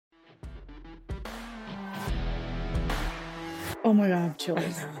Oh my God, I have I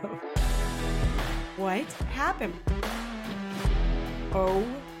chills. know. What happened? Oh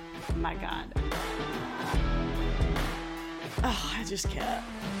my God. Oh, I just can't.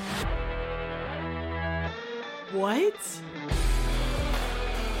 What?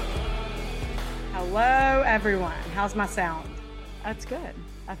 Hello, everyone. How's my sound? That's good,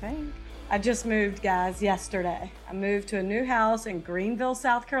 I think. I just moved, guys, yesterday. I moved to a new house in Greenville,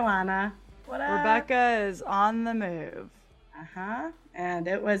 South Carolina. What up? Rebecca is on the move. And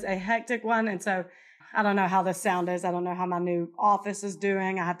it was a hectic one. And so I don't know how the sound is. I don't know how my new office is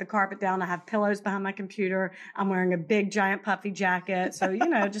doing. I have the carpet down. I have pillows behind my computer. I'm wearing a big, giant, puffy jacket. So,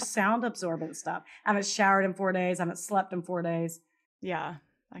 just sound absorbent stuff. I haven't showered in 4 days. I haven't slept in 4 days. Yeah.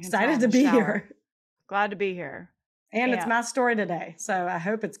 I can Excited tell to in the be shower. here. Glad to be here. And it's Yeah. my story today. So I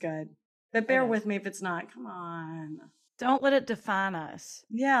hope it's good. But bear It is. with me if it's not. Come on. Don't let it define us.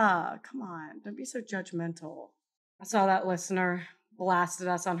 Yeah, come on. Don't be so judgmental. I saw that listener blasted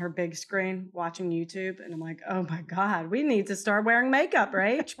us on her big screen watching YouTube. And I'm like, oh my God, we need to start wearing makeup,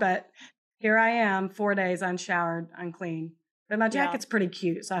 Rach. But here I am, 4 days unshowered, unclean. But my jacket's pretty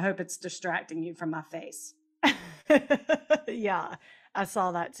cute. So I hope it's distracting you from my face. Yeah, I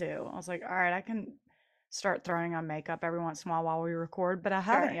saw that too. I was like, all right, I can start throwing on makeup every once in a while we record, but I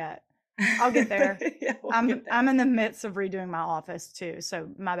haven't yet. I'll get there. Yeah, we'll I'm get there. I'm in the midst of redoing my office too, so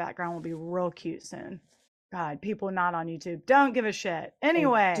my background will be real cute soon. God, people not on YouTube don't give a shit.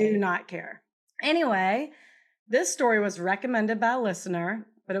 Anyway, They do not care. Anyway, this story was recommended by a listener,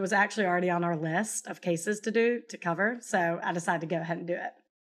 but it was actually already on our list of cases to cover. So I decided to go ahead and do it.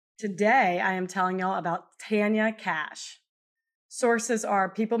 Today, I am telling y'all about Tanya Kach. Sources are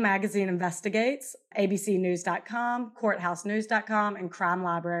People Magazine Investigates, abcnews.com, courthousenews.com, and Crime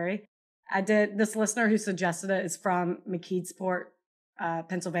Library. This listener who suggested it is from McKeedsport,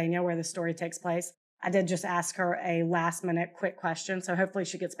 Pennsylvania, where the story takes place. I did just ask her a last minute quick question, so hopefully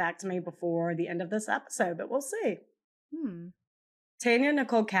she gets back to me before the end of this episode, but we'll see. Tanya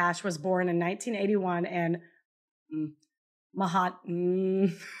Nicole Kach was born in 1981 in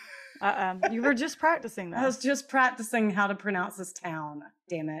you were just practicing this. I was just practicing how to pronounce this town.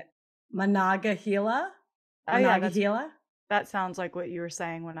 Damn it. Monongahela? Oh, yeah, Monongahela? that sounds like what you were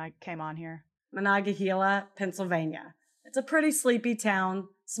saying when I came on here. Monongahela, Pennsylvania. It's a pretty sleepy town,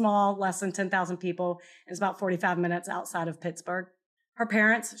 small, less than 10,000 people, and it's about 45 minutes outside of Pittsburgh. Her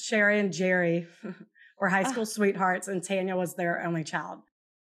parents, Sherry and Jerry, were high school sweethearts, and Tanya was their only child.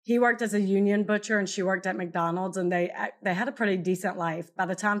 He worked as a union butcher, and she worked at McDonald's, and they had a pretty decent life. By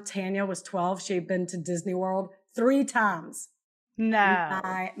the time Tanya was 12, she had been to Disney World 3 times. No.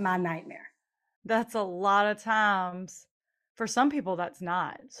 My nightmare. That's a lot of times. For some people, that's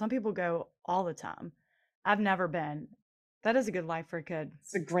not. Some people go all the time. I've never been. That is a good life for a kid.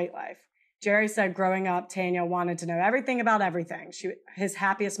 It's a great life. Jerry said growing up, Tanya wanted to know everything about everything. His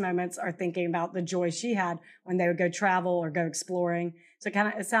happiest moments are thinking about the joy she had when they would go travel or go exploring. So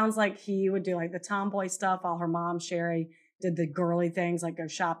it sounds like he would do like the tomboy stuff while her mom, Sherry, did the girly things like go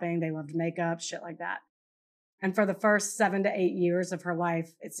shopping. They loved makeup, shit like that. And for the first 7 to 8 years of her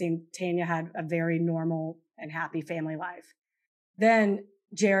life, it seemed Tanya had a very normal and happy family life. Then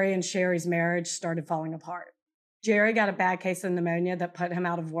Jerry and Sherry's marriage started falling apart. Jerry got a bad case of pneumonia that put him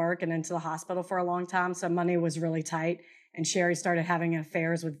out of work and into the hospital for a long time, so money was really tight, and Sherry started having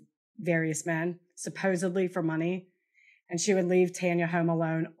affairs with various men, supposedly for money, and she would leave Tanya home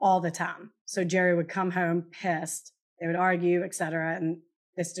alone all the time. So Jerry would come home pissed, they would argue, etc., and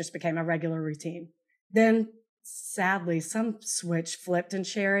this just became a regular routine. Then, sadly, some switch flipped in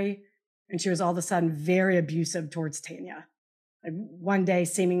Sherry, and she was all of a sudden very abusive towards Tanya. Like one day,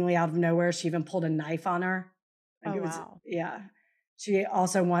 seemingly out of nowhere, she even pulled a knife on her. Wow. Yeah. She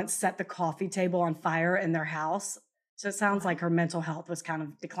also once set the coffee table on fire in their house. So it sounds like her mental health was kind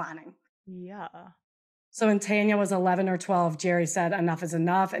of declining. Yeah. So when Tanya was 11 or 12, Jerry said enough is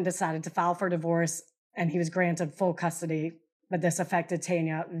enough and decided to file for divorce, and he was granted full custody. But this affected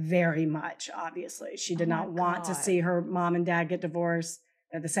Tanya very much, obviously. She did not want to see her mom and dad get divorced.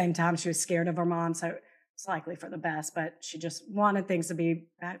 At the same time, she was scared of her mom, so it's likely for the best, but she just wanted things to be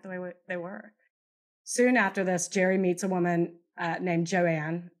back the way they were. Soon after this, Jerry meets a woman named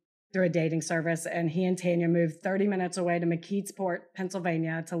Joanne through a dating service, and he and Tanya moved 30 minutes away to McKeedsport,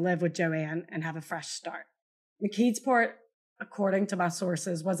 Pennsylvania, to live with Joanne and have a fresh start. McKeedsport, according to my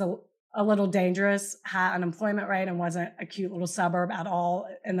sources, was a little dangerous, high unemployment rate, and wasn't a cute little suburb at all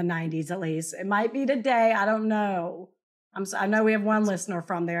in the 90s, at least. It might be today. I don't know. I know we have one listener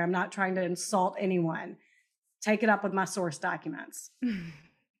from there. I'm not trying to insult anyone. Take it up with my source documents.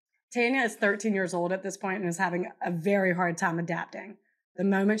 Tanya is 13 years old at this point and is having a very hard time adapting. The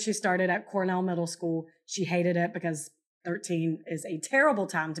moment she started at Cornell Middle School, she hated it because 13 is a terrible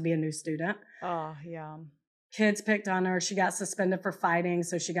time to be a new student. Oh, yeah. Kids picked on her. She got suspended for fighting,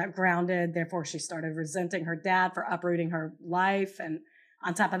 so she got grounded. Therefore, she started resenting her dad for uprooting her life. And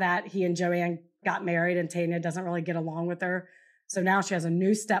on top of that, he and Joanne got married, and Tanya doesn't really get along with her. So now she has a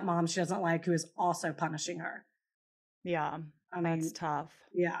new stepmom she doesn't like who is also punishing her. Yeah, I mean, that's tough.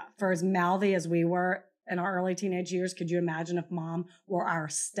 yeah. For as mouthy as we were in our early teenage years, could you imagine if mom were our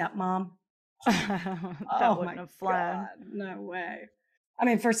stepmom? That Oh wouldn't my have flown. God, no way. I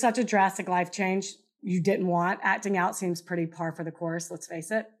mean, for such a drastic life change you didn't want, acting out seems pretty par for the course, let's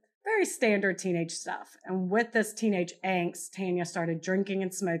face it. Very standard teenage stuff. And with this teenage angst, Tanya started drinking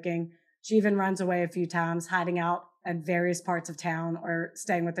and smoking. She even runs away a few times, hiding out at various parts of town or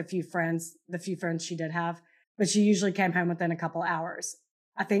staying with the few friends she did have. But she usually came home within a couple hours.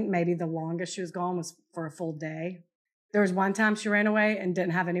 I think maybe the longest she was gone was for a full day. There was one time she ran away and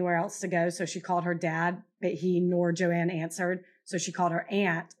didn't have anywhere else to go, so she called her dad, but he nor Joanne answered. So she called her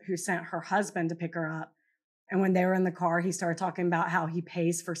aunt, who sent her husband to pick her up. And when they were in the car, he started talking about how he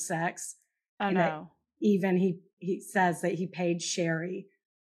pays for sex. Oh, And no. even he says that he paid Sherry,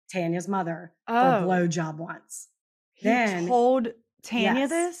 Tanya's mother, for a Oh, blowjob once. he Then, told Tanya yes,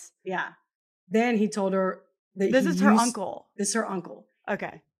 this? yeah. Then he told her that This is her uncle. This is her uncle.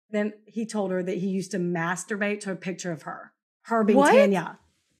 Okay. Then he told her that he used to masturbate to a picture of her being What? Tanya.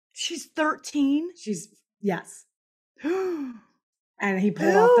 She's 13? Yes. Ew. And he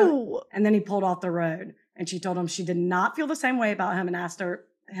pulled off the road. And she told him she did not feel the same way about him and asked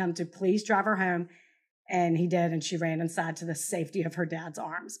him to please drive her home. And he did. And she ran inside to the safety of her dad's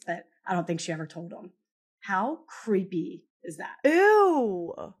arms. But I don't think she ever told him. How creepy is that?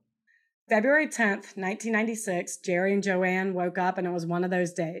 Ew. February 10th, 1996, Jerry and Joanne woke up and it was one of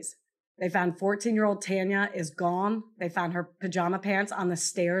those days. They found 14-year-old Tanya is gone. They found her pajama pants on the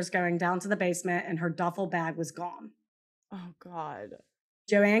stairs going down to the basement and her duffel bag was gone. Oh, God.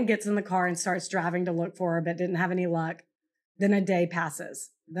 Joanne gets in the car and starts driving to look for her, but didn't have any luck. Then a day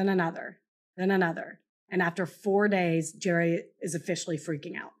passes, then another, then another. And after 4 days, Jerry is officially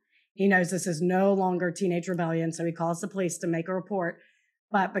freaking out. He knows this is no longer teenage rebellion, so he calls the police to make a report.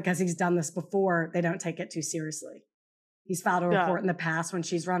 But because he's done this before, they don't take it too seriously. He's filed a report in the past when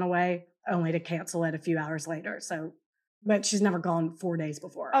she's run away, only to cancel it a few hours later. But she's never gone 4 days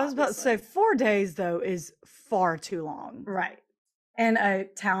before. I was about to say 4 days, though, is far too long. Right. And a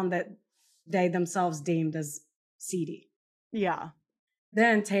town that they themselves deemed as seedy. Yeah.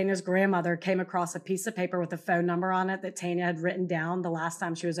 Then Tanya's grandmother came across a piece of paper with a phone number on it that Tanya had written down the last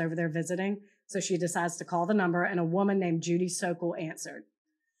time she was over there visiting. So she decides to call the number, and a woman named Judy Sokol answered.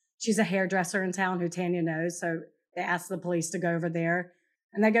 She's a hairdresser in town who Tanya knows, so they asked the police to go over there.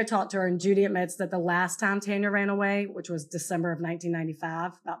 And they go talk to her, and Judy admits that the last time Tanya ran away, which was December of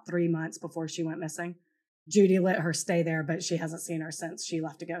 1995, about 3 months before she went missing, Judy let her stay there, but she hasn't seen her since she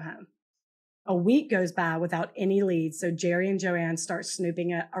left to go home. A week goes by without any leads, so Jerry and Joanne start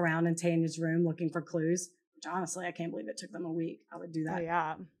snooping around in Tanya's room looking for clues, which honestly, I can't believe it took them a week. I would do that. Oh,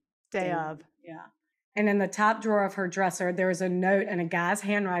 yeah. Day of. Yeah. And in the top drawer of her dresser, there is a note in a guy's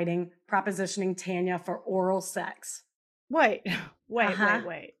handwriting propositioning Tanya for oral sex. Wait. What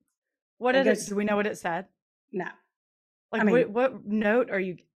did it, do we know what it said? No. Like, what note are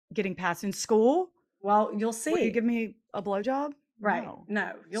you getting passed in school? Well, you'll see. Will you give me a blowjob? Right.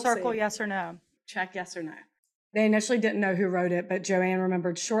 No. You'll Circle see. yes or no. Check yes or no. They initially didn't know who wrote it, but Joanne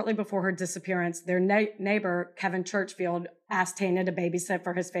remembered shortly before her disappearance, their neighbor, Kevin Churchfield, asked Tanya to babysit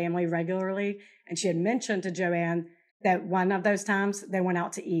for his family regularly. And she had mentioned to Joanne that one of those times they went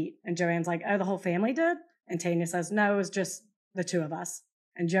out to eat. And Joanne's like, oh, the whole family did? And Tanya says, no, it was just the two of us.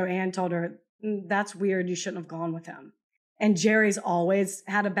 And Joanne told her, that's weird. You shouldn't have gone with him. And Jerry's always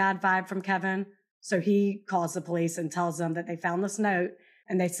had a bad vibe from Kevin. So he calls the police and tells them that they found this note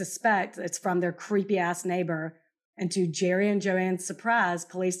and they suspect it's from their creepy ass neighbor. And to Jerry and Joanne's surprise,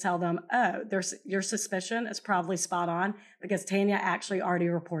 police tell them, oh, your suspicion is probably spot on because Tanya actually already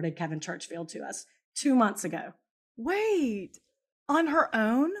reported Kevin Churchfield to us 2 months ago. Wait, on her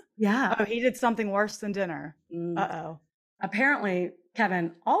own? Yeah. Oh, he did something worse than dinner. Uh-oh. Apparently,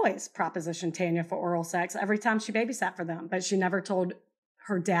 Kevin always propositioned Tanya for oral sex every time she babysat for them, but she never told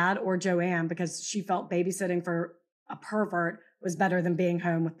her dad or Joanne because she felt babysitting for a pervert was better than being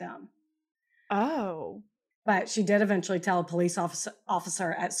home with them. Oh. But she did eventually tell a police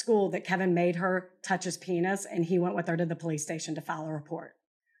officer at school that Kevin made her touch his penis and he went with her to the police station to file a report.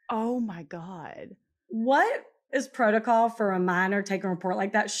 Oh my God. What is protocol for a minor taking a report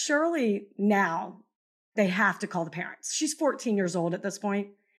like that? Surely now they have to call the parents. She's 14 years old at this point.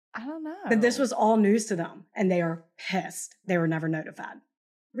 I don't know. But this was all news to them and they are pissed. They were never notified.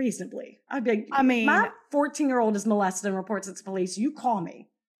 reasonably. I'd be like, I my mean, 14-year-old is molested and reports it to police. You call me.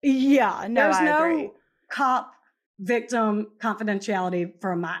 yeah, no, There's I agree. no cop victim confidentiality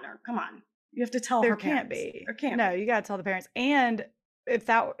for a minor. Come on. You have to tell There her can't parents. be. There can't No, be. you gotta tell the parents. And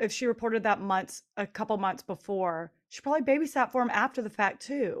if she reported that a couple months before, she probably babysat for him after the fact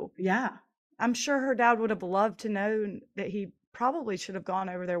too. Yeah. I'm sure her dad would have loved to know that he probably should have gone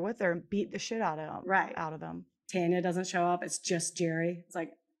over there with her and beat the shit out of him. Right. Out of them. Tanya doesn't show up. It's just Jerry. It's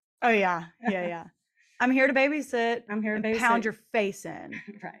like, oh yeah, yeah. I'm here to babysit. I'm here to and babysit. Pound your face in.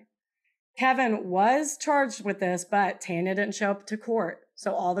 Right. Kevin was charged with this, but Tanya didn't show up to court.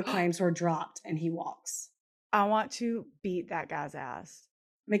 So all the claims were dropped and he walks. I want to beat that guy's ass.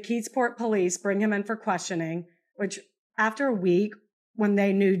 McKeesport police bring him in for questioning, which after a week, when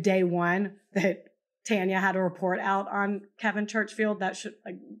they knew day one that Tanya had a report out on Kevin Churchfield,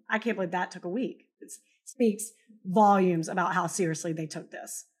 I can't believe that took a week. It speaks volumes about how seriously they took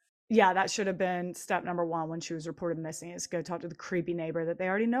this. Yeah, that should have been step number one when she was reported missing, is go talk to the creepy neighbor that they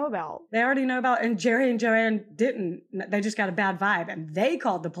already know about. And Jerry and Joanne didn't. They just got a bad vibe and they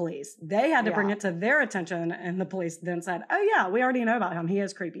called the police. They had to bring it to their attention, and the police then said, oh yeah, we already know about him. He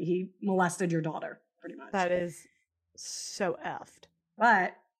is creepy. He molested your daughter, pretty much. That is so effed.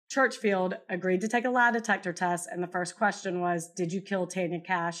 But Churchfield agreed to take a lie detector test, and the first question was, did you kill Tanya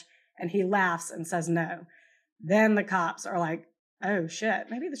Kach? And he laughs and says no. Then the cops are like, oh shit,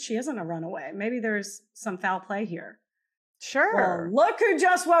 maybe she isn't a runaway. Maybe there's some foul play here. Sure. Well, look who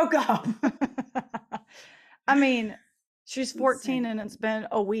just woke up. I mean, she's 14 and it's been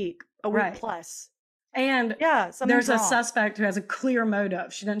a week right. plus. And yeah, there's a wrong. suspect who has a clear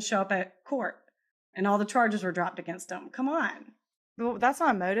motive. She didn't show up at court and all the charges were dropped against him. Come on. Well, that's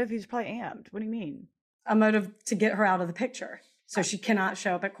not a motive. He's probably amped. What do you mean? A motive to get her out of the picture so she cannot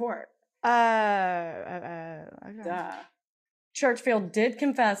show up at court. Okay. Duh. Churchfield did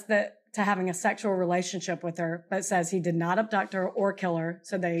confess to having a sexual relationship with her, but says he did not abduct her or kill her.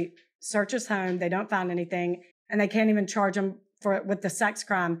 So they search his home. They don't find anything, and they can't even charge him with the sex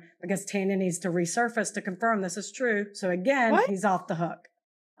crime because Tanya needs to resurface to confirm this is true. So again, he's off the hook.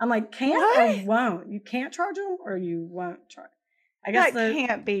 I'm like, can't or won't? You can't charge him or you won't charge. I guess that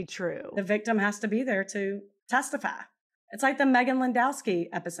can't be true. The victim has to be there to testify. It's like the Megan Landowski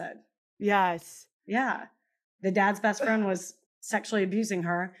episode. Yes. Yeah. The dad's best friend was sexually abusing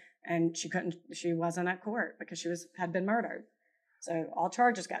her and she wasn't at court because she had been murdered. So all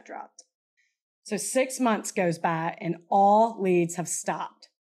charges got dropped. So 6 months goes by and all leads have stopped.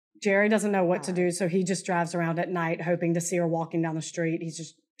 Jerry doesn't know what to do, so he just drives around at night hoping to see her walking down the street. He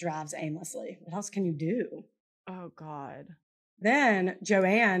just drives aimlessly. What else can you do? Oh, God. Then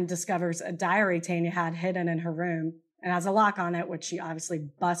Joanne discovers a diary Tanya had hidden in her room and has a lock on it, which she obviously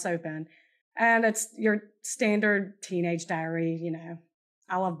busts open. And it's your standard teenage diary, you know,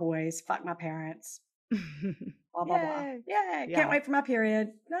 I love boys, fuck my parents, blah, blah, blah. Yay, yeah. Can't wait for my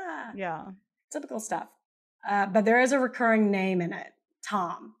period. Ah. Yeah. Typical stuff. But there is a recurring name in it,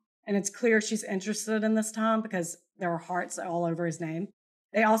 Tom. And it's clear she's interested in this Tom because there are hearts all over his name.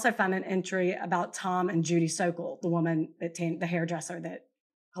 They also found an entry about Tom and Judy Sokol, the woman, the hairdresser that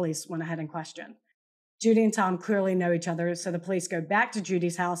police went ahead and questioned. Judy and Tom clearly know each other, so the police go back to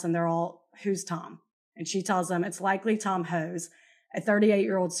Judy's house and they're all, who's Tom? And she tells them it's likely Tom Hose, a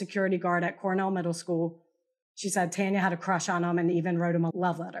 38-year-old security guard at Cornell Middle School. She said Tanya had a crush on him and even wrote him a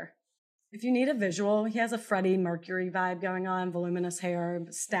love letter. If you need a visual, he has a Freddie Mercury vibe going on, voluminous hair,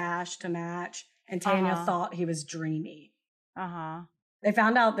 stash to match, and Tanya thought he was dreamy. They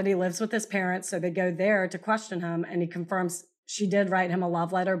found out that he lives with his parents, so they go there to question him, and he confirms she did write him a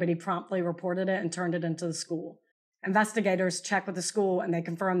love letter, but he promptly reported it and turned it into the school. Investigators check with the school, and they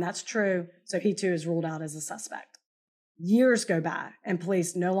confirm that's true, so he too is ruled out as a suspect. Years go by, and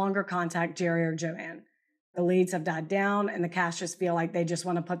police no longer contact Jerry or Joanne. The leads have died down, and the Caches feel like they just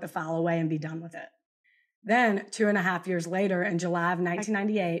want to put the file away and be done with it. Then, 2.5 years later, in July of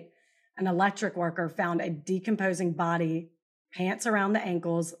 1998, an electric worker found a decomposing body, pants around the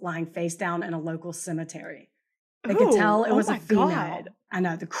ankles, lying face down in a local cemetery. They could tell it was a female. God. I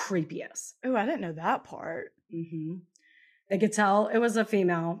know, the creepiest. Oh, I didn't know that part. Mm-hmm. They could tell it was a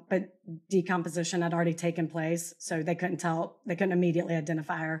female, but decomposition had already taken place, so they couldn't tell. They couldn't immediately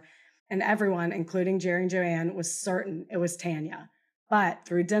identify her. And everyone, including Jerry and Joanne, was certain it was Tanya. But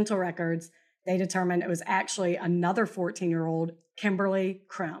through dental records, they determined it was actually another 14-year-old, Kimberly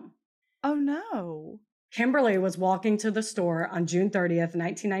Krim. Oh, no. Kimberly was walking to the store on June 30th,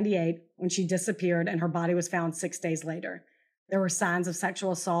 1998, when she disappeared and her body was found 6 days later. There were signs of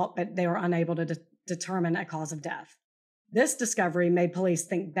sexual assault, but they were unable to determine a cause of death. This discovery made police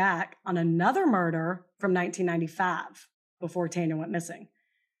think back on another murder from 1995 before Tanya went missing.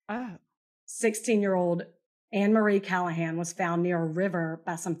 Oh. 16-year-old Anne Marie Callahan was found near a river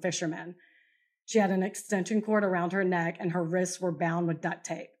by some fishermen. She had an extension cord around her neck and her wrists were bound with duct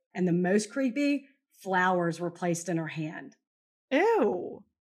tape. And the most creepy, flowers were placed in her hand. Ew.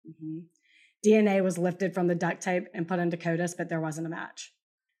 Mm-hmm. DNA was lifted from the duct tape and put into CODIS, but there wasn't a match.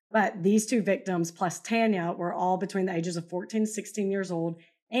 But these two victims plus Tanya were all between the ages of 14 and 16 years old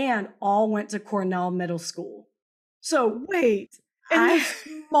and all went to Cornell Middle School. So wait, in this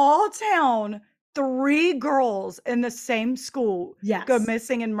small town, 3 girls in the same school go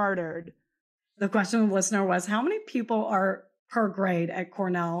missing and murdered. The question of the listener was, how many people are per grade at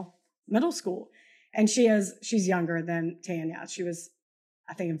Cornell Middle School? And she's younger than Tanya. She was,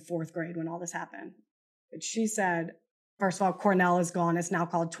 I think, in 4th grade when all this happened. But she said, first of all, Cornell is gone. It's now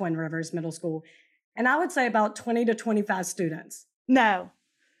called Twin Rivers Middle School. And I would say about 20 to 25 students. No.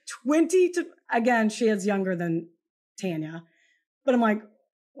 20 to, again, she is younger than Tanya. But I'm like,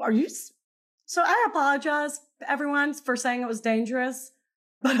 are you? So I apologize to everyone for saying it was dangerous.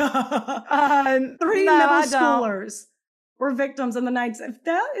 But 3 middle schoolers were victims in the night. If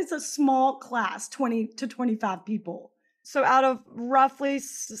that is a small class, 20 to 25 people. So out of roughly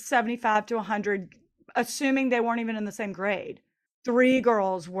 75 to 100, assuming they weren't even in the same grade, 3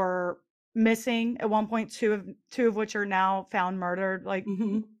 girls were missing at one point, two of which are now found murdered. Like,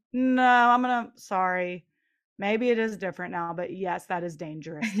 no, sorry. Maybe it is different now, but yes, that is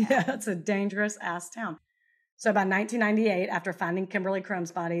dangerous. Yeah, it's a dangerous ass town. So by 1998, after finding Kimberly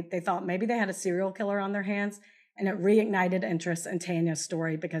Crumb's body, they thought maybe they had a serial killer on their hands, and it reignited interest in Tanya's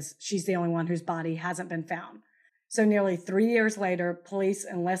story because she's the only one whose body hasn't been found. So nearly 3 years later, police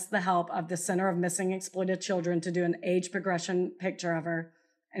enlist the help of the Center of Missing Exploited Children to do an age progression picture of her,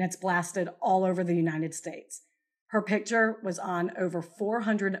 and it's blasted all over the United States. Her picture was on over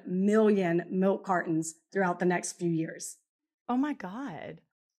 400 million milk cartons throughout the next few years. Oh my God.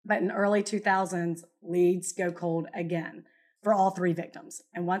 But in early 2000s, leads go cold again for all 3 victims.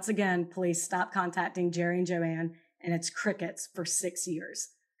 And once again, police stop contacting Jerry and Joanne, and it's crickets for 6 years.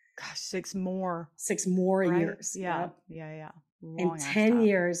 Gosh, 6 more. 6 more right? years. Yeah, yeah. And 10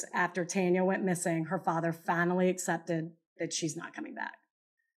 years after Tanya went missing, her father finally accepted that she's not coming back.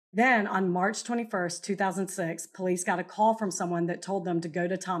 Then on March 21st, 2006, police got a call from someone that told them to go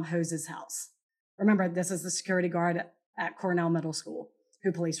to Tom Hose's house. Remember, this is the security guard at Cornell Middle School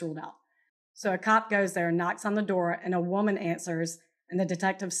who police ruled out. So a cop goes there, knocks on the door, and a woman answers, and the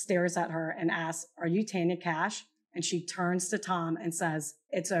detective stares at her and asks, "Are you Tanya Kach?" And she turns to Tom and says,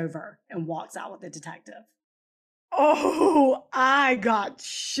 "It's over," and walks out with the detective. Oh, I got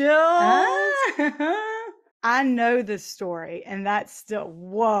chills. I know this story, and that's still,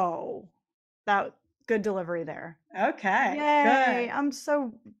 whoa. That good delivery there. Okay. Yay. Good. I'm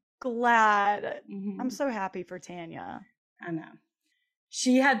so glad. I'm so happy for Tanya. I know.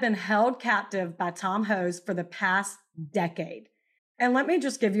 She had been held captive by Tom Hose for the past decade. And let me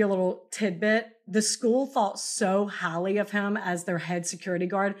just give you a little tidbit. The school thought so highly of him as their head security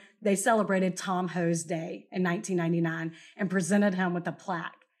guard, they celebrated Tom Hose Day in 1999 and presented him with a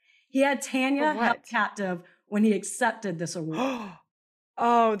plaque. He had Tanya held captive when he accepted this award.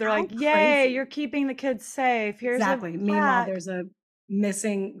 Oh, they're like, yay, you're keeping the kids safe. Here's exactly. a plaque. Meanwhile, there's a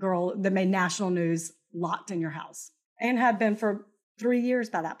missing girl that made national news locked in your house and had been for 3 years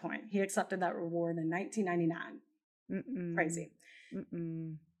by that point. He accepted that reward in 1999. Crazy.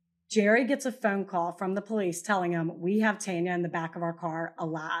 Jerry gets a phone call from the police telling him, "We have Tanya in the back of our car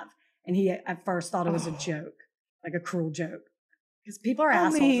alive." And he at first thought it was a joke, like a cruel joke. Because people are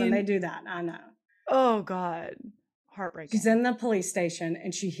assholes and they do that. I know. Oh, God. Heartbreaking. She's in the police station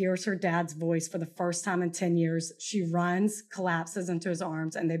and she hears her dad's voice for the first time in 10 years. She runs, collapses into his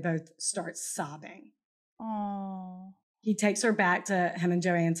arms, and they both start sobbing. Oh. He takes her back to him and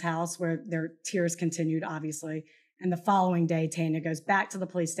Joanne's house where their tears continued, obviously. And the following day, Tanya goes back to the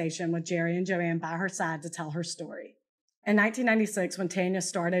police station with Jerry and Joanne by her side to tell her story. In 1996, when Tanya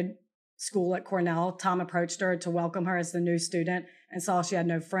started school at Cornell, Tom approached her to welcome her as the new student and saw she had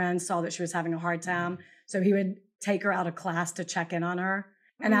no friends, saw that she was having a hard time. So he would take her out of class to check in on her.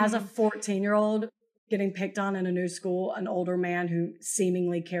 And as a 14-year-old getting picked on in a new school, an older man who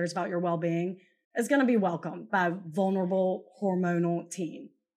seemingly cares about your well-being is going to be welcomed by a vulnerable, hormonal teen.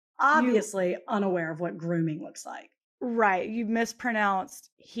 Obviously unaware of what grooming looks like. Right. You mispronounced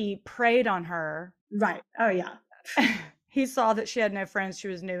he preyed on her. Right. Oh, yeah. He saw that she had no friends, she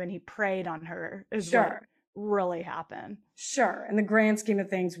was new, and he preyed on her. Is what really happened. Sure. In the grand scheme of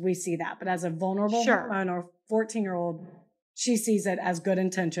things, we see that. But as a vulnerable woman or 14-year-old, she sees it as good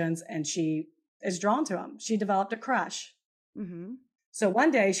intentions and she is drawn to him. She developed a crush. So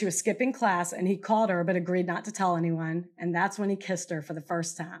one day she was skipping class and he called her but agreed not to tell anyone. And that's when he kissed her for the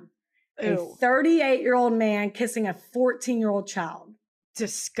first time. A Ew. 38-year-old man kissing a 14-year-old child.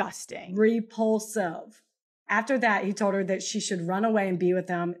 Disgusting. Repulsive. After that, he told her that she should run away and be with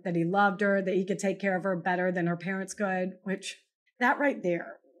him, that he loved her, that he could take care of her better than her parents could, which that right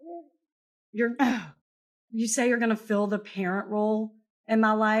there, you say you're going to fill the parent role in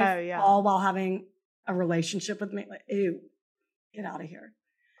my life, Oh, yeah. all while having a relationship with me. Like, ew, get out of here.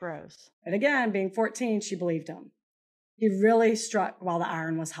 Gross. But again, being 14, she believed him. He really struck while the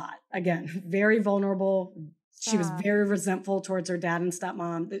iron was hot. Again, very vulnerable. She was very resentful towards her dad and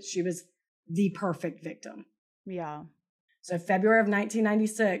stepmom, that she was the perfect victim. Yeah. So February of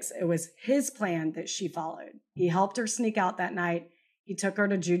 1996, it was his plan that she followed. He helped her sneak out that night. He took her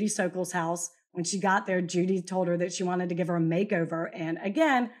to Judy Sokol's house. When she got there, Judy told her that she wanted to give her a makeover. And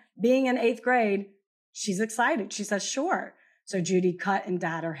again, being in 8th grade, she's excited. She says, sure. So Judy cut and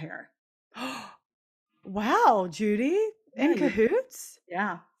dyed her hair. Wow, Judy, in cahoots?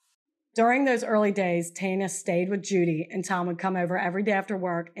 Yeah. During those early days, Tanya stayed with Judy and Tom would come over every day after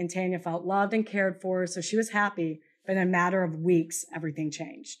work, and Tanya felt loved and cared for, so she was happy. But in a matter of weeks, everything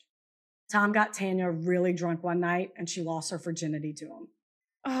changed. Tom got Tanya really drunk one night and she lost her virginity to him.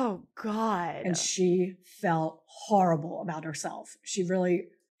 Oh, God. And she felt horrible about herself. She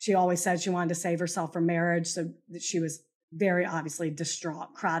always said she wanted to save herself from marriage, so that she was very obviously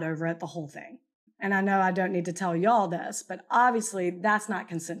distraught, cried over it, the whole thing. And I know I don't need to tell y'all this, but obviously that's not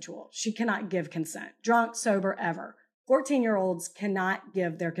consensual. She cannot give consent. Drunk, sober, ever. 14-year-olds cannot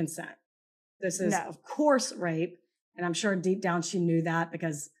give their consent. This is, of course, rape. And I'm sure deep down she knew that,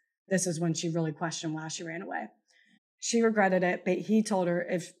 because this is when she really questioned why she ran away. She regretted it, but he told her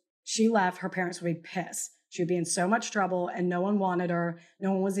if she left, her parents would be pissed. She would be in so much trouble and no one wanted her.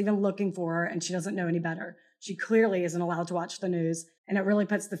 No one was even looking for her, and she doesn't know any better. She clearly isn't allowed to watch the news, and it really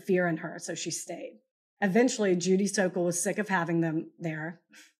puts the fear in her, so she stayed. Eventually, Judy Sokol was sick of having them there.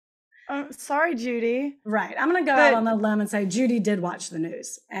 Sorry, Judy. Right. I'm going to go out on a limb and say Judy did watch the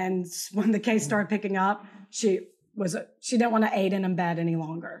news. And when the case started picking up, she didn't want to aid and abet any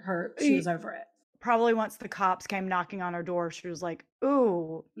longer. She was over it. Probably once the cops came knocking on her door, she was like,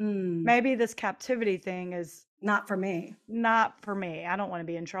 ooh, maybe this captivity thing is not for me. Not for me. I don't want to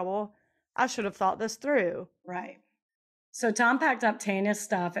be in trouble. I should have thought this through. Right. So Tom packed up Tanya's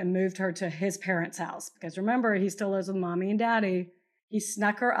stuff and moved her to his parents' house, because remember, he still lives with mommy and daddy. He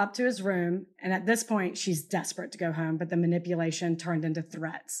snuck her up to his room, and at this point, she's desperate to go home, but the manipulation turned into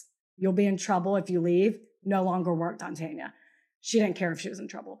threats. You'll be in trouble if you leave. No longer worked on Tanya. She didn't care if she was in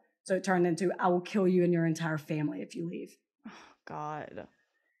trouble. So it turned into, I will kill you and your entire family if you leave. Oh, God.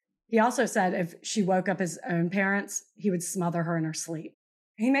 He also said if she woke up his own parents, he would smother her in her sleep.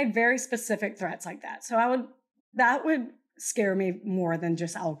 He made very specific threats like that. So that would scare me more than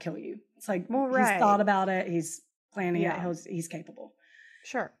just, I'll kill you. It's like, he's thought about it. He's planning it. He's capable.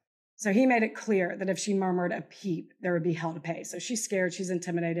 Sure. So he made it clear that if she murmured a peep, there would be hell to pay. So she's scared. She's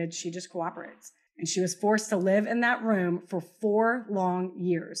intimidated. She just cooperates. And she was forced to live in that room for 4 long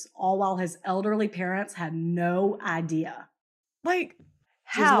years, all while his elderly parents had no idea. Like,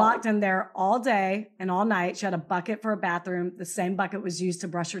 She was locked in there all day and all night. She had a bucket for a bathroom. The same bucket was used to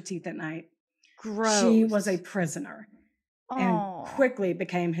brush her teeth at night. Gross. She was a prisoner and quickly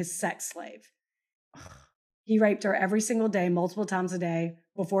became his sex slave. He raped her every single day, multiple times a day,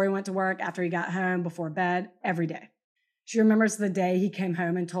 before he went to work, after he got home, before bed, every day. She remembers the day he came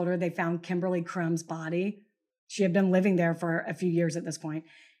home and told her they found Kimberly Crumb's body. She had been living there for a few years at this point,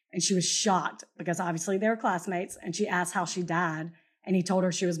 and she was shocked because obviously they were classmates, and she asked how she died, and he told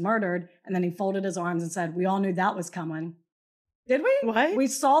her she was murdered, and then he folded his arms and said, we all knew that was coming. Did we? What? We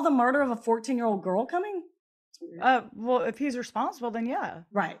saw the murder of a 14-year-old girl coming? Well, if he's responsible, then yeah.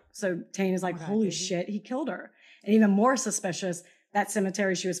 Right. So Tanya's like, holy shit, he killed her. And even more suspicious, that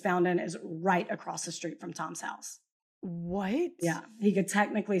cemetery she was found in is right across the street from Tom's house. What? Yeah. He could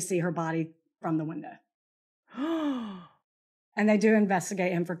technically see her body from the window. And they do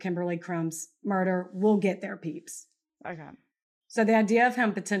investigate him for Kimberly Crumb's murder. We'll get there, peeps. Okay. So the idea of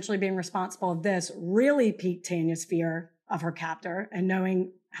him potentially being responsible of this really piqued Tanya's fear of her captor, and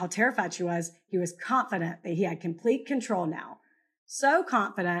knowing how terrified she was, he was confident that he had complete control now. So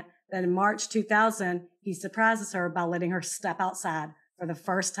confident that in March 2000, he surprises her by letting her step outside for the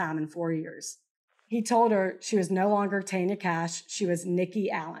first time in 4 years. He told her she was no longer Tanya Kach. She was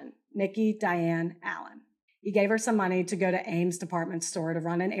Nikki Allen, Nikki Diane Allen. He gave her some money to go to Ames department store to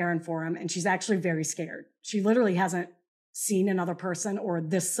run an errand for him, and she's actually very scared. She literally hasn't seen another person or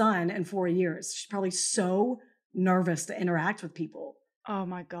this son in 4 years. She's probably so nervous to interact with people. Oh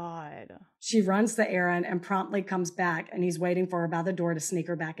my God. She runs the errand and promptly comes back, and he's waiting for her by the door to sneak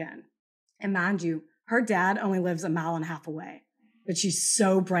her back in. And mind you, her dad only lives 1.5 miles away, but she's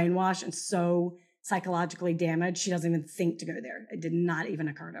so brainwashed and so psychologically damaged, she doesn't even think to go there. It did not even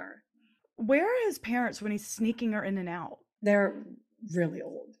occur to her. Where are his parents when he's sneaking her in and out? They're really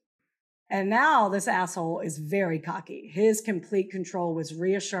old. And now this asshole is very cocky. His complete control was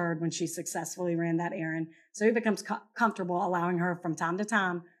reassured when she successfully ran that errand. So he becomes comfortable allowing her from time to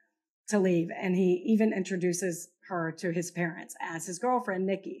time to leave. And he even introduces her to his parents as his girlfriend,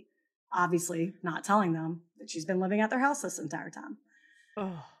 Nikki, obviously not telling them that she's been living at their house this entire time.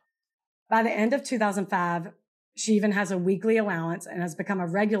 Oh. By the end of 2005, she even has a weekly allowance and has become a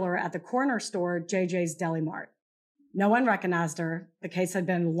regular at the corner store, JJ's Deli Mart. No one recognized her. The case had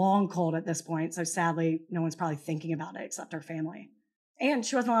been long cold at this point, so sadly, no one's probably thinking about it except her family. And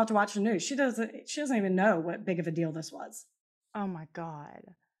she wasn't allowed to watch the news. She doesn't even know what big of a deal this was. Oh my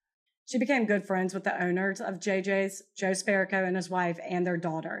God. She became good friends with the owners of JJ's, Joe Sparico and his wife, and their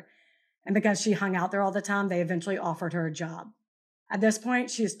daughter. And because she hung out there all the time, they eventually offered her a job. At this point,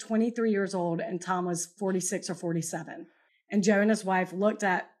 she is 23 years old and Tom was 46 or 47. And Joe and his wife looked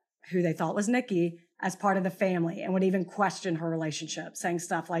at who they thought was Nikki as part of the family and would even question her relationship, saying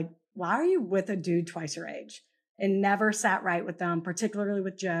stuff like, why are you with a dude twice your age? It never sat right with them, particularly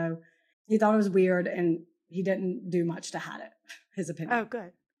with Joe. He thought it was weird and he didn't do much to hide it, his opinion. Oh,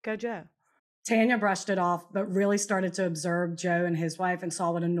 good. Go Joe. Tanya brushed it off, but really started to observe Joe and his wife and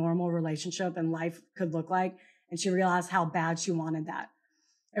saw what a normal relationship and life could look like. And she realized how bad she wanted that.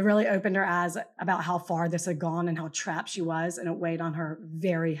 It really opened her eyes about how far this had gone and how trapped she was, and it weighed on her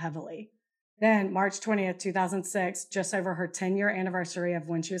very heavily. Then, March 20th, 2006, just over her 10-year anniversary of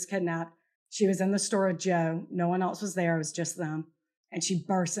when she was kidnapped, she was in the store with Joe. No one else was there. It was just them. And she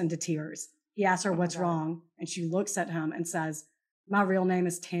bursts into tears. He asks her what's wrong, and she looks at him and says, my real name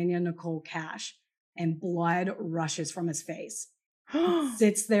is Tanya Kach, and blood rushes from his face. He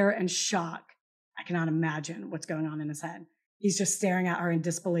sits there in shock. I cannot imagine what's going on in his head. He's just staring at her in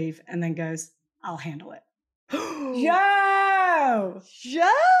disbelief and then goes, I'll handle it. Joe!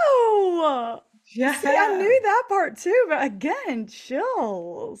 Joe! Yeah. See, I knew that part too, but again,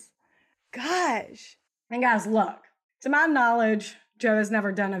 chills. Gosh. And guys, look, to my knowledge, Joe has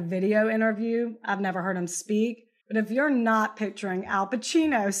never done a video interview. I've never heard him speak. But if you're not picturing Al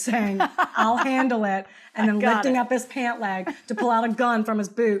Pacino saying, I'll handle it, and then lifting up his pant leg to pull out a gun from his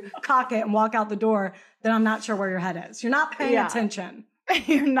boot, cock it, and walk out the door, then I'm not sure where your head is. You're not paying attention.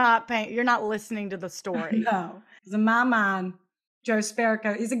 You're not listening to the story. No. Because in my mind, Joe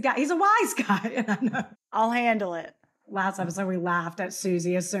Sparico, he's a wise guy, and I know. I'll handle it. Last episode, we laughed at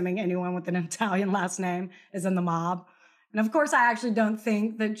Susie, assuming anyone with an Italian last name is in the mob. And of course, I actually don't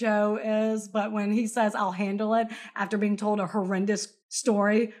think that Joe is, but when he says, I'll handle it, after being told a horrendous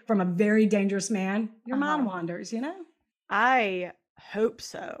story from a very dangerous man, your mind wanders, you know? I hope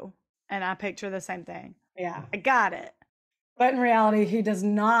so. And I picture the same thing. Yeah. I got it. But in reality, he does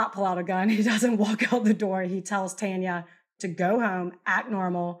not pull out a gun. He doesn't walk out the door. He tells Tanya to go home, act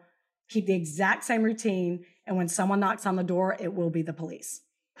normal, keep the exact same routine, and when someone knocks on the door, it will be the police.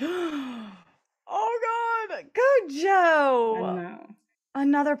 Oh, God. Good Joe. I know.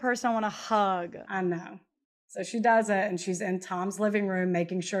 Another person I want to hug. I know. So she does it, and she's in Tom's living room,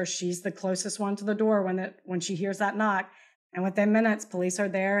 making sure she's the closest one to the door when she hears that knock. And within minutes, police are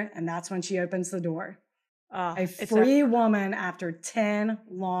there, and that's when she opens the door. A free woman after 10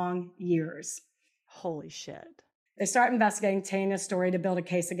 long years. Holy shit. They start investigating Tanya's story to build a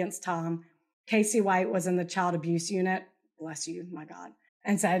case against Tom. Casey White was in the child abuse unit, bless you, my God,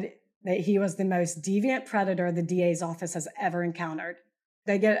 and said that he was the most deviant predator the DA's office has ever encountered.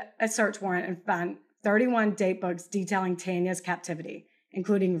 They get a search warrant and find 31 date books detailing Tanya's captivity,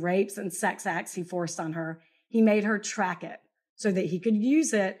 including rapes and sex acts he forced on her. He made her track it so that he could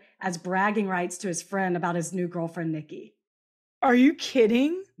use it as bragging rights to his friend about his new girlfriend, Nikki. Are you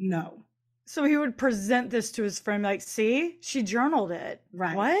kidding? No. So he would present this to his friend, like, see, she journaled it.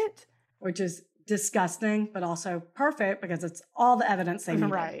 Right. What? Which is disgusting, but also perfect because it's all the evidence they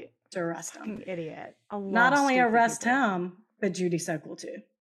needed to arrest him. Fucking idiot. Not only arrest him, but Judy Sokol too.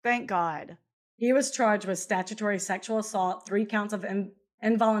 Thank God. He was charged with statutory sexual assault, 3 counts of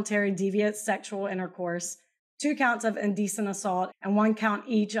involuntary deviant sexual intercourse, 2 counts of indecent assault, and 1 count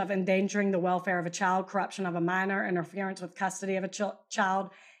each of endangering the welfare of a child, corruption of a minor, interference with custody of a child,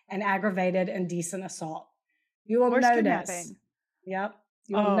 and aggravated indecent assault. You will notice. Kidnapping? Yep.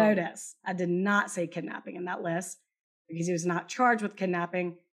 You will notice. I did not say kidnapping in that list because he was not charged with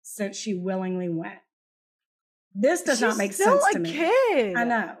kidnapping since she willingly went. This does not make sense to me. She's still a kid. I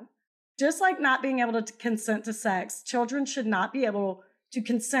know. Just like not being able to consent to sex, children should not be able to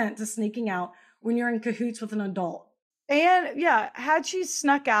consent to sneaking out when you're in cahoots with an adult? And yeah, had she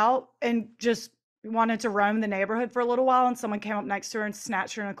snuck out and just wanted to roam the neighborhood for a little while and someone came up next to her and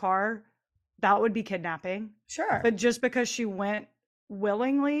snatched her in a car, that would be kidnapping. Sure. But just because she went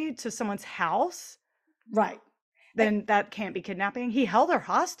willingly to someone's house, Right. then that can't be kidnapping. He held her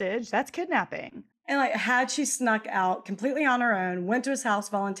hostage. That's kidnapping. And like, had she snuck out completely on her own, went to his house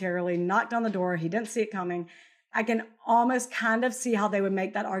voluntarily, knocked on the door, he didn't see it coming, I can almost kind of see how they would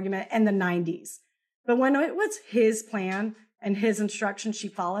make that argument in the 90s. But when it was his plan and his instructions she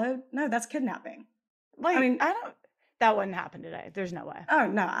followed, no, that's kidnapping. Like, that wouldn't happen today. There's no way. Oh,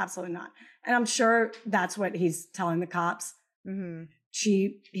 no, absolutely not. And I'm sure that's what he's telling the cops. Mm-hmm.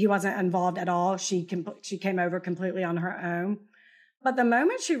 He wasn't involved at all. She came over completely on her own. But the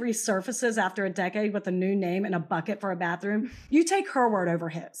moment she resurfaces after a decade with a new name and a bucket for a bathroom, you take her word over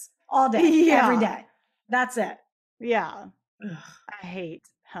his all day, every day. That's it. Yeah. Ugh. I hate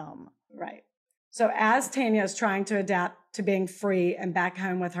him. Right. So as Tanya is trying to adapt to being free and back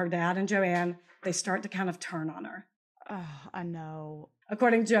home with her dad and Joanne, they start to kind of turn on her. Oh, I know.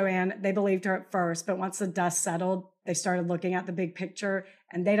 According to Joanne, they believed her at first, but once the dust settled, they started looking at the big picture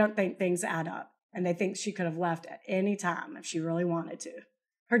and they don't think things add up. And they think she could have left at any time if she really wanted to.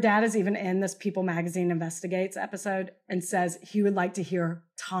 Her dad is even in this People Magazine Investigates episode and says he would like to hear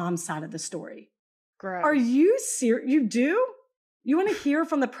Tom's side of the story. Gross. Are you serious? You do? You want to hear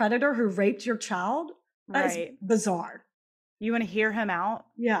from the predator who raped your child? That is bizarre. You want to hear him out?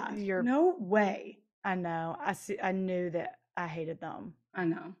 Yeah. No way. I know. I knew that I hated them. I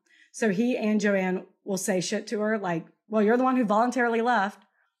know. So he and Joanne will say shit to her like, well, you're the one who voluntarily left.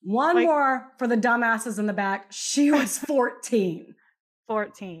 One more for the dumbasses in the back. She was 14.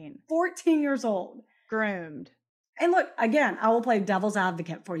 14 years old. Groomed. And look, again, I will play devil's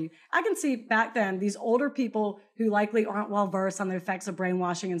advocate for you. I can see back then these older people who likely aren't well versed on the effects of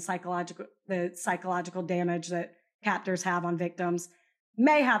brainwashing and the psychological damage that captors have on victims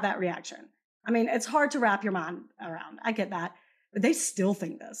may have that reaction. I mean, it's hard to wrap your mind around. I get that. But they still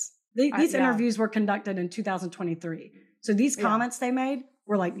think this. These interviews were conducted in 2023. So these comments they made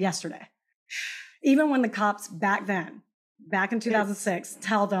were like yesterday. Even when the cops back in 2006,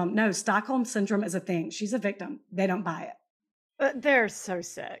 tell them, no, Stockholm Syndrome is a thing. She's a victim. They don't buy it. But they're so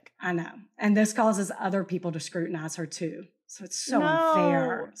sick. I know. And this causes other people to scrutinize her too. So it's so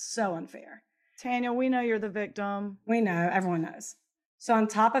unfair. So unfair. Tanya, we know you're the victim. We know. Everyone knows. So on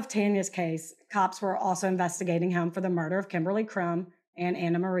top of Tanya's case, cops were also investigating him for the murder of Kimberly Crum and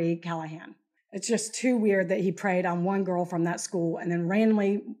Anna Marie Callahan. It's just too weird that he preyed on one girl from that school and then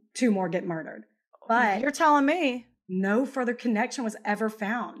randomly 2 more get murdered. But you're telling me no further connection was ever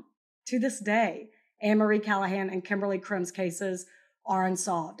found. To this day, Anne Marie Callahan and Kimberly Crum's cases are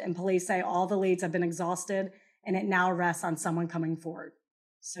unsolved, and police say all the leads have been exhausted, and it now rests on someone coming forward.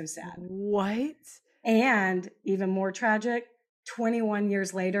 So sad. What? And even more tragic, 21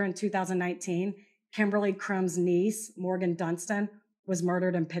 years later in 2019, Kimberly Crum's niece, Morgan Dunstan, was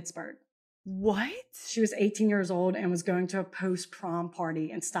murdered in Pittsburgh. What? She was 18 years old and was going to a post-prom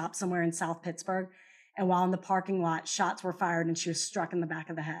party and stopped somewhere in South Pittsburgh. And while in the parking lot, shots were fired and she was struck in the back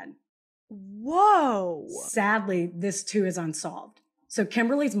of the head. Whoa. Sadly, this too is unsolved. So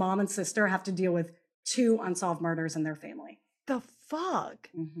Kimberly's mom and sister have to deal with 2 unsolved murders in their family. The fuck?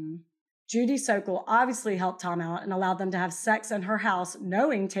 Mm-hmm. Judy Sokol obviously helped Tom out and allowed them to have sex in her house,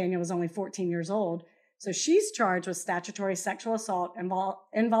 knowing Tanya was only 14 years old. So she's charged with statutory sexual assault,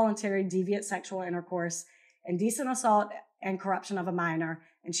 involuntary deviant sexual intercourse, indecent assault, and corruption of a minor.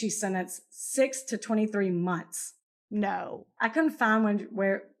 And she's sentenced 6 to 23 months. No. I couldn't find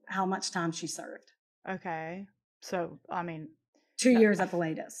how much time she served. Okay. So, I mean. 2 years at the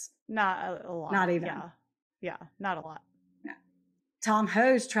latest. Not a lot. Not even. Yeah, not a lot. No. Tom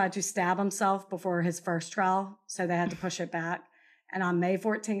Hose tried to stab himself before his first trial, so they had to push it back. And on May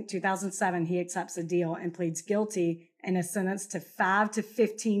 14, 2007, he accepts a deal and pleads guilty and is sentenced to 5 to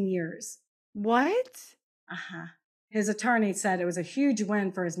 15 years. What? Uh-huh. His attorney said it was a huge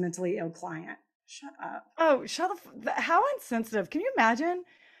win for his mentally ill client. Shut up. Oh, how insensitive. Can you imagine?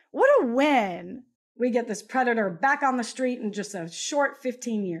 What a win. We get this predator back on the street in just a short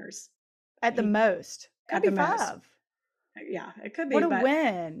 15 years. At the most. Could be 5. Most. Yeah, it could be. What a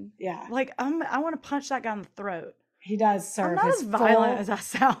win. Yeah. Like, I want to punch that guy in the throat. He does serve I'm not as violent as I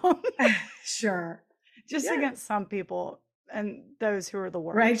sound. Sure. Just against some people and those who are the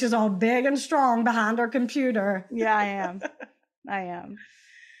worst. Rachel's all big and strong behind her computer. Yeah, I am. I am.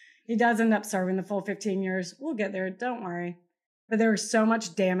 He does end up serving the full 15 years. We'll get there. Don't worry. But there was so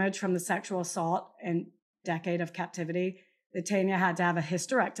much damage from the sexual assault and decade of captivity that Tanya had to have a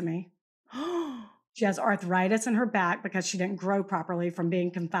hysterectomy. She has arthritis in her back because she didn't grow properly from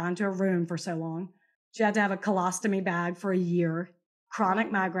being confined to a room for so long. She had to have a colostomy bag for a year, chronic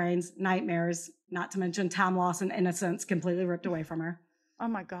migraines, nightmares, not to mention time loss and innocence completely ripped away from her. Oh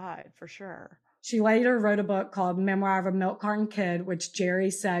my God, for sure. She later wrote a book called Memoir of a Milk Carton Kid, which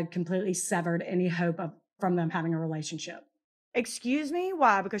Jerry said completely severed any hope from them having a relationship. Excuse me?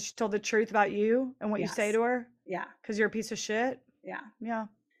 Why? Because she told the truth about you and what you say Yes. to her? Yeah. Because you're a piece of shit? Yeah. Yeah.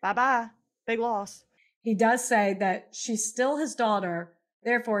 Bye-bye. Big loss. He does say that she's still his daughter.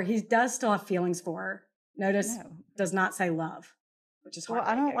 Therefore, he does still have feelings for her. Notice, does not say love, which is Well,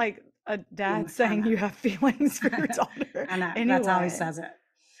 I heartbreaking. don't like a dad saying you have feelings for your daughter. I know. Anyway. That's how he says it.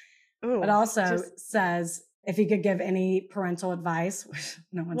 Ooh, but also says if he could give any parental advice, which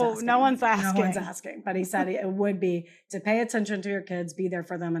no one's asking. No one's asking. No one's asking. But he said it would be to pay attention to your kids, be there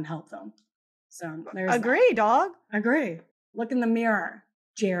for them, and help them. So there's Agree, dog. Agree. Look in the mirror,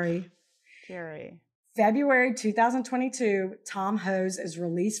 Jerry. February 2022, Tom Hose is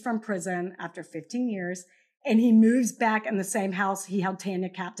released from prison after 15 years, and he moves back in the same house he held Tanya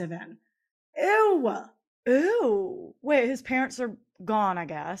captive in. Ew. Ew. Wait, his parents are gone, I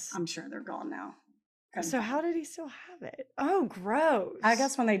guess. I'm sure they're gone now. So how did he still have it? Oh, gross. I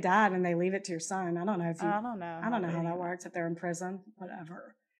guess when they died and they leave it to your son. I don't know if you, I don't know. I don't know how that works if they're in prison.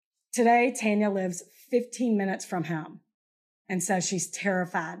 Whatever. Today, Tanya lives 15 minutes from him and says she's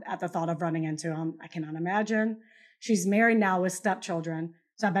terrified at the thought of running into him. I cannot imagine. She's married now with stepchildren,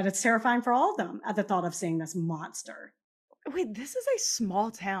 so I bet it's terrifying for all of them at the thought of seeing this monster. Wait, this is a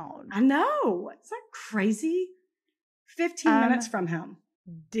small town. I know. Is that crazy? 15 minutes from him.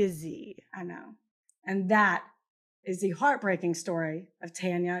 Dizzy. I know. And that is the heartbreaking story of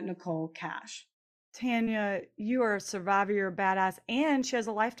Tanya Nicole Kach. Tanya, you are a survivor, you're a badass, and she has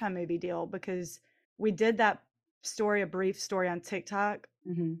a Lifetime movie deal because we did that story, a brief story on TikTok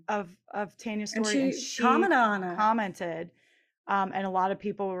of Tanya's story. And she commented on it. And a lot of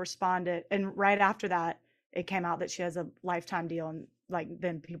people responded. And right after that, it came out that she has a Lifetime deal. And like,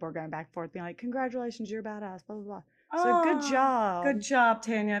 then people are going back and forth being like, congratulations, you're a badass, blah, blah, blah. So good job. Good job,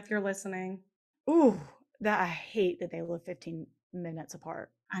 Tanya, if you're listening. Ooh, I hate that they live 15 minutes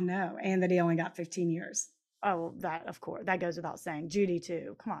apart. I know. And that he only got 15 years. Oh, that, of course. That goes without saying. Judy,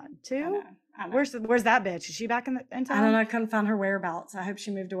 too. Come on. 2? I know. Where's that bitch? Is she back in town? I don't know. I couldn't find her whereabouts. I hope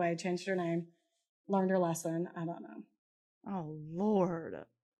she moved away, changed her name, learned her lesson. I don't know. Oh, Lord.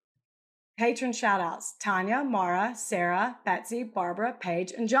 Patron shout-outs. Tanya, Mara, Sarah, Betsy, Barbara,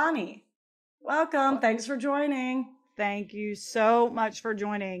 Paige, and Johnny. Welcome. Thanks for joining. Thank you so much for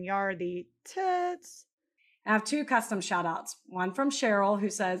joining. Y'all are the tits. I have 2 custom shout-outs. One from Cheryl, who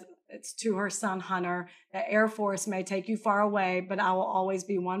says it's to her son, Hunter. The Air Force may take you far away, but I will always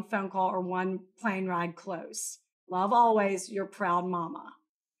be one phone call or one plane ride close. Love always, your proud mama.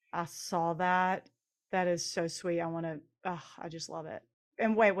 I saw that. That is so sweet. I just love it.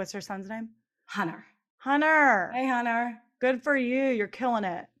 And wait, what's her son's name? Hunter. Hunter. Hey, Hunter. Good for you. You're killing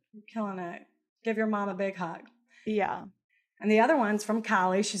it. You're killing it. Give your mom a big hug. Yeah. And the other one's from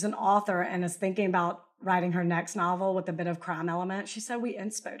Kylie. She's an author and is thinking about writing her next novel with a bit of crime element. She said we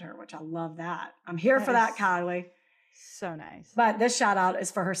inspoed her, which I love that. I'm here for that, Kylie. So nice. But this shout out is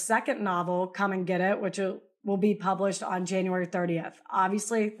for her second novel, Come and Get It, which will be published on January 30th.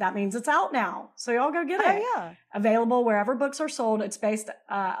 Obviously, that means it's out now. So y'all go get it. Oh, yeah. Available wherever books are sold. It's based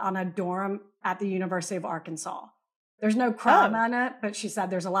on a dorm at the University of Arkansas. There's no crime on it, but she said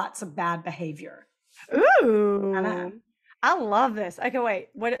there's lots of bad behavior. Ooh. I know. I love this. Okay, wait.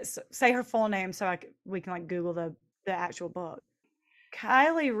 Say her full name so we can like Google the actual book.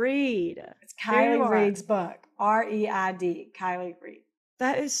 Kylie Reid. It's Kylie Reid's book. R-E-I-D. Kylie Reid.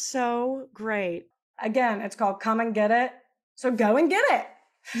 That is so great. Again, it's called Come and Get It. So go and get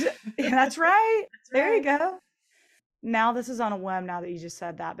it. That's right. There you go. Now this is on a whim now that you just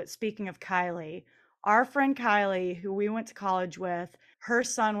said that. But speaking of Kylie, our friend Kylie, who we went to college with, her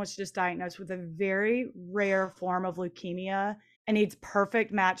son was just diagnosed with a very rare form of leukemia and needs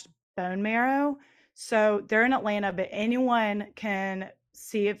perfect matched bone marrow. So they're in Atlanta, but anyone can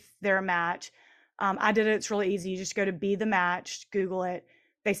see if they're a match. I did it. It's really easy. You just go to Be the Match, Google it.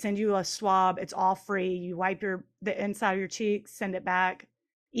 They send you a swab. It's all free. You wipe the inside of your cheeks, send it back.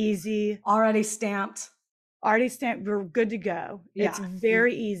 Easy. Already stamped. We're good to go. Yeah. It's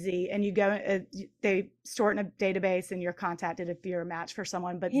very easy. And you go, they store it in a database and you're contacted if you're a match for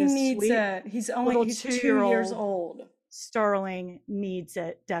someone. But he needs it. He's 2 years old. Sterling needs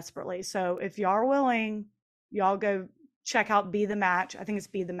it desperately. So if y'all are willing, y'all go check out Be the Match. I think it's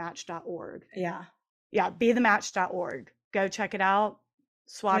bethematch.org. Yeah. Yeah, bethematch.org. Go check it out.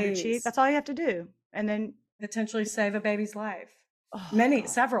 Swab your cheek. That's all you have to do. And then potentially save a baby's life. Oh,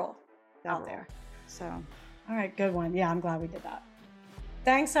 several out there. So, all right, good one. Yeah, I'm glad we did that.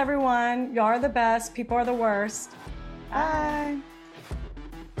 Thanks, everyone. Y'all are the best. People are the worst. bye.